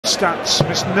stats,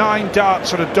 missed 9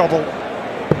 darts at a double.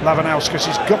 Labanauskas,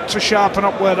 he's got to sharpen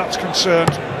up where that's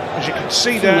concerned. As you can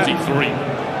see there, 43.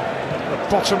 at the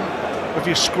bottom of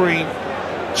your screen,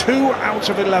 2 out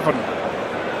of 11.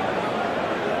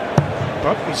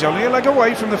 But he's only a leg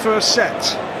away from the first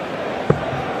set.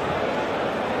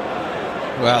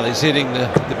 Well, he's hitting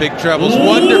the big trebles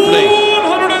wonderfully.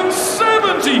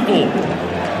 174.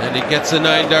 And he gets a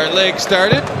 9-dart leg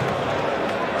started.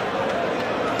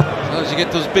 As long as you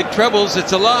get those big trebles,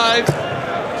 it's alive.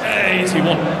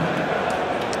 81.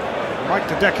 Mike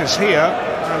DeDecker's here,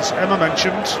 as Emma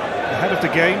mentioned, ahead of the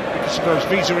game because of those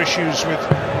visa issues with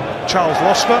Charles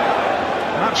Losper.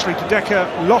 And actually, DeDecker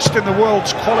lost in the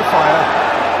World's qualifier.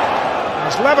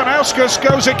 As Labanauskas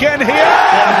goes again here.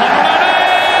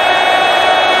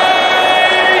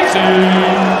 180.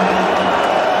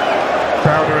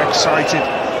 Crowd are excited.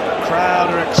 Crowd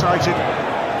are excited.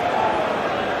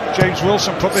 James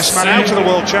Wilson put this man out of the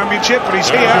World Championship, but he's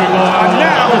here. And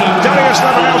now, Darius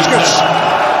Labanauskas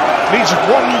leads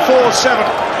 1-4-7.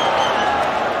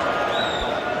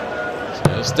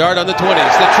 So start on the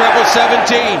 20s, the treble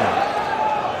 17.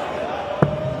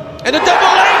 And a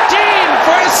double leg!